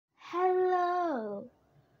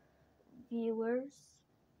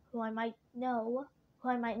who I might know, who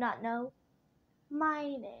I might not know. My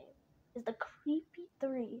name is the Creepy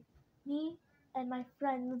 3. Me and my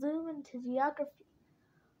friend Zoom into Geography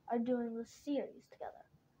are doing this series together.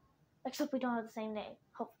 Except we don't have the same name,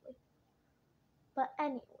 hopefully. But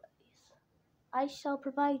anyways, I shall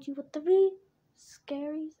provide you with 3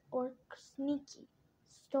 scary or sneaky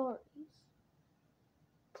stories.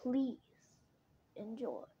 Please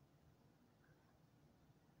enjoy.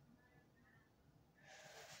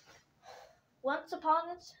 Once upon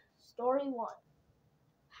a story 1.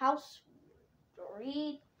 House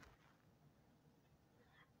 331.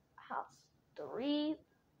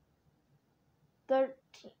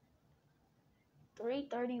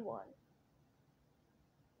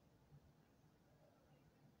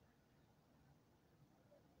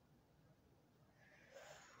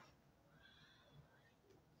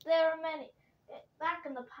 There are many back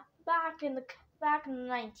in the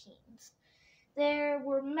 19s. There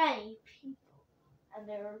were many people, and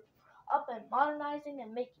they were up and modernizing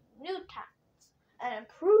and making new towns and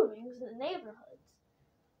improving the neighborhoods.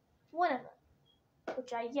 One of them,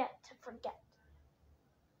 which I yet to forget.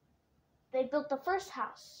 They built the first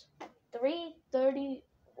house,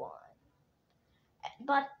 331.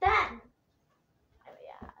 But then,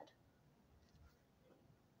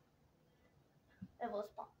 it was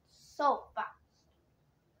bought so fast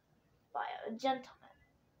by a gentleman.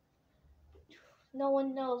 No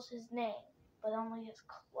one knows his name, but only his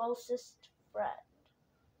closest friend.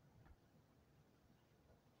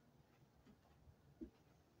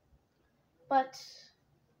 But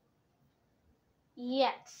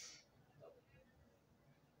yet,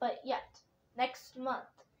 next month,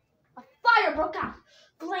 a fire broke out.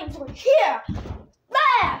 Flames were here,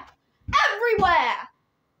 there, everywhere.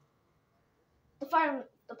 The fire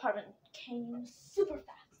department came super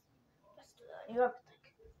fast, faster than you ever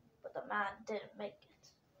think, but the man didn't make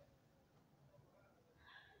it.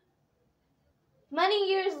 Many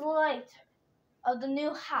years later, of the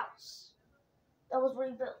new house that was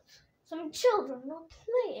rebuilt, some children were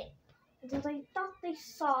playing until they thought they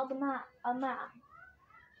saw a man.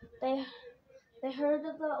 They heard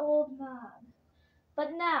of the old man.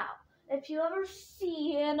 But now, if you ever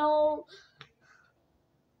see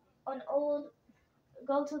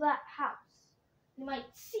go to that house, you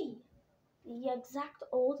might see the exact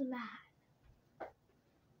old man.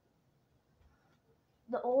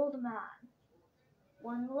 The old man.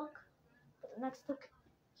 One look, but the next look,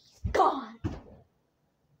 he's gone.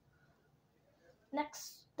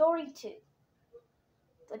 Next, story 2.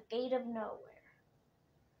 The Gate of Nowhere.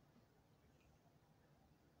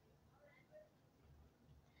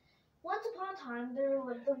 Once upon a time, there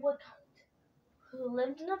lived a woodcutter who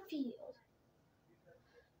lived in a field.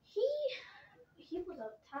 He was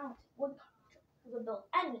a talented woodcutter who could build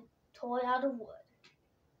any toy out of wood.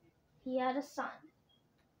 He had a son.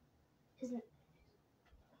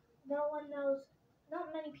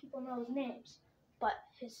 Not many people know his names, but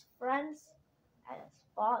his friends and his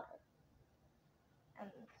father.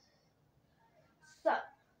 And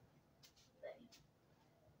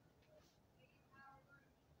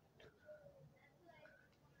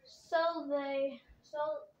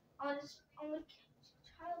on the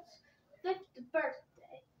child's 5th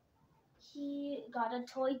birthday, he got a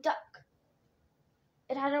toy duck.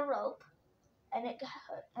 It had a rope, and it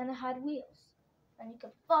had wheels, and you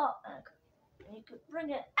could fall, and you could bring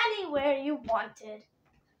it anywhere you wanted.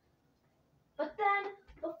 But then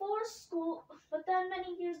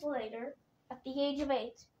many years later, at the age of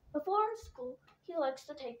 8, before school, he likes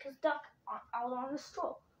to take his duck out on a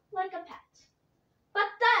stroll, like a pet. But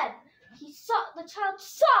then the child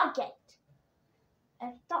saw a gate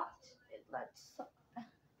and thought it led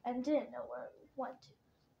and didn't know where it went to.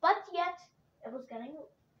 But yet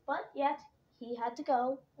he had to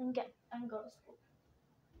go and go to school.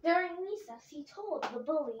 During recess, he told the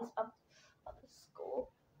bullies of the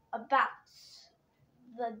school about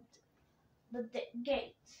the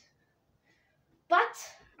gate. But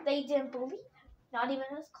they didn't believe him, not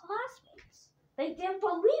even his classmates. They didn't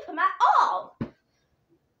believe him at all.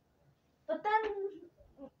 But then,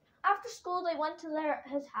 after school, they went to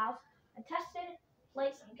his house and tested,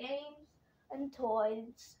 played some games and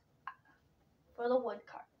toys for the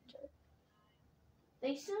woodcarver.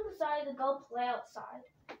 They soon decided to go play outside,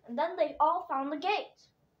 and then they all found the gate.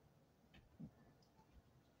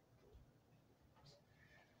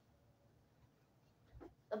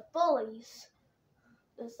 The bullies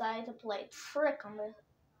decided to play a trick on the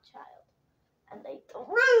child, and they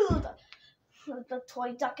threw the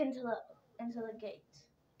toy duck into the gate,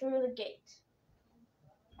 through the gate.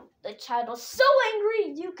 The child was so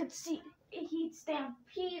angry you could see he'd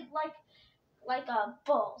stampede like like a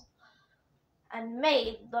bull and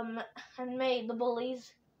made the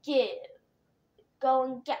bullies go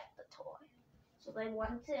and get the toy. So they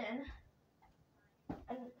went in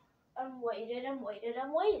and waited and waited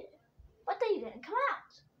and waited, but they didn't come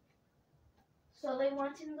out. So they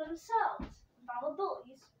went in themselves and found the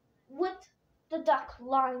bullies with the duck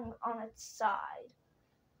lying on its side.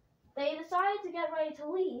 They decided to get ready to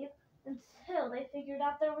leave until they figured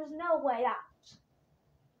out there was no way out.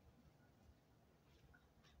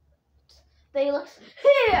 They looked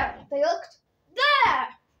here, they looked there,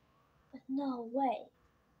 but no way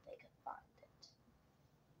they could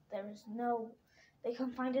find it. They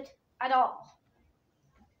couldn't find it at all.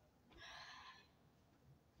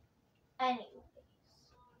 Anyways,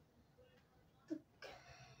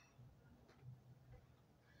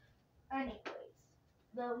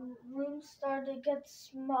 the room started to get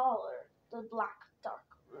smaller, the black dark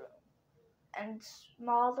room, and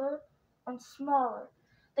smaller and smaller.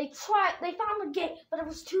 They found the gate, but it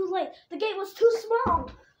was too late. The gate was too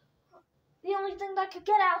small. The only thing that could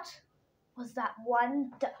get out was that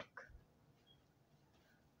one duck.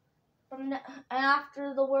 And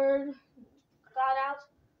after the word got out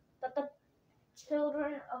that the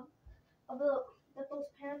children that those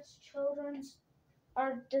parents' children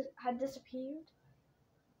had disappeared,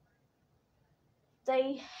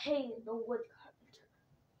 they hated the woodcutter,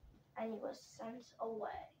 and he was sent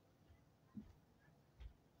away.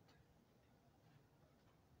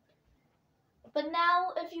 But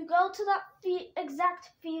now, if you go to that exact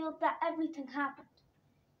field that everything happened,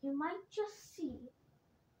 you might just see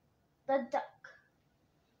the duck.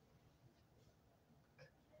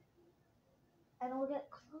 And it'll get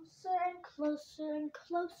closer and closer and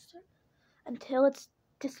closer until it's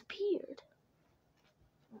disappeared.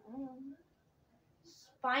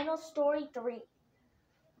 Final story 3.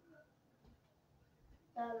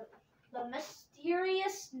 The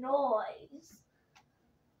mysterious noise.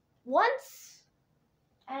 Once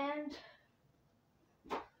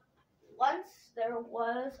there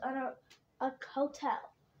was a hotel,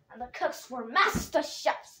 and the cooks were master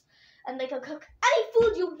chefs, and they could cook any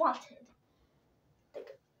food you wanted.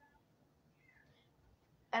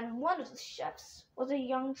 And one of the chefs was a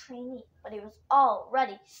young trainee, but he was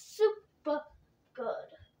already super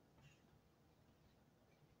good.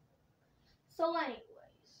 So anyways,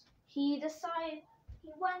 he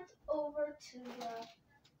went over to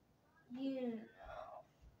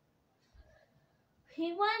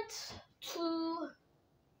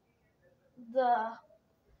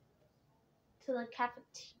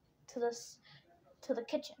the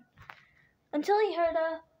kitchen until he heard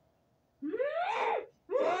a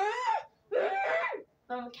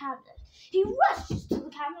from the cabinet. He rushes to the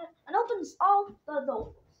cabinet and opens all the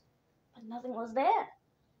doors, but nothing was there.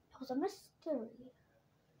 It was a mystery.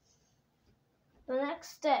 The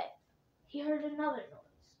next day, he heard another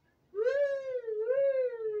noise,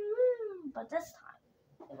 but this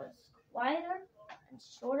time it was quieter and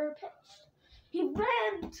shorter pitched. He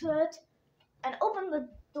ran to it and opened the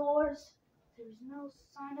doors. There was no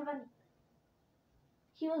sign of anything.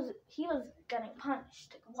 He was getting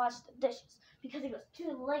punished to wash the dishes because he was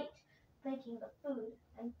too late making the food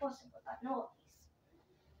and fussing with that noise.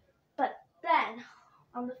 But then,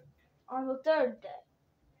 on the third day,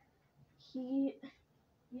 he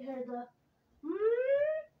heard the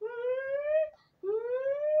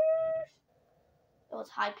it was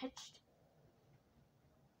high pitched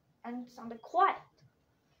and sounded quiet.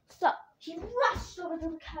 So he rushed over to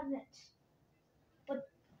the cabinet,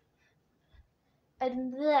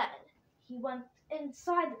 and then he went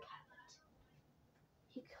inside the cabinet.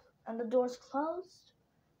 And the doors closed,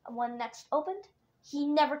 and when next opened, he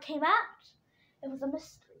never came out. It was a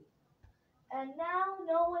mystery. And now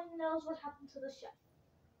no one knows what happened to the chef.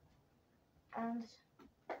 And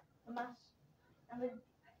the mess,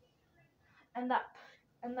 and that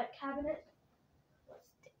cabinet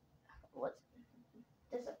was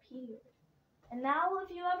disappeared. And now,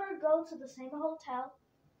 if you ever go to the same hotel,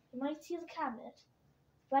 you might see the cabinet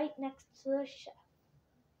right next to the chef.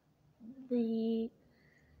 The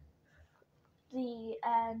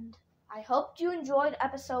end. I hope you enjoyed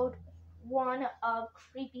episode 1 of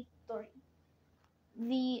Creepy 3.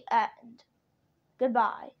 The end.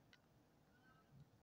 Goodbye.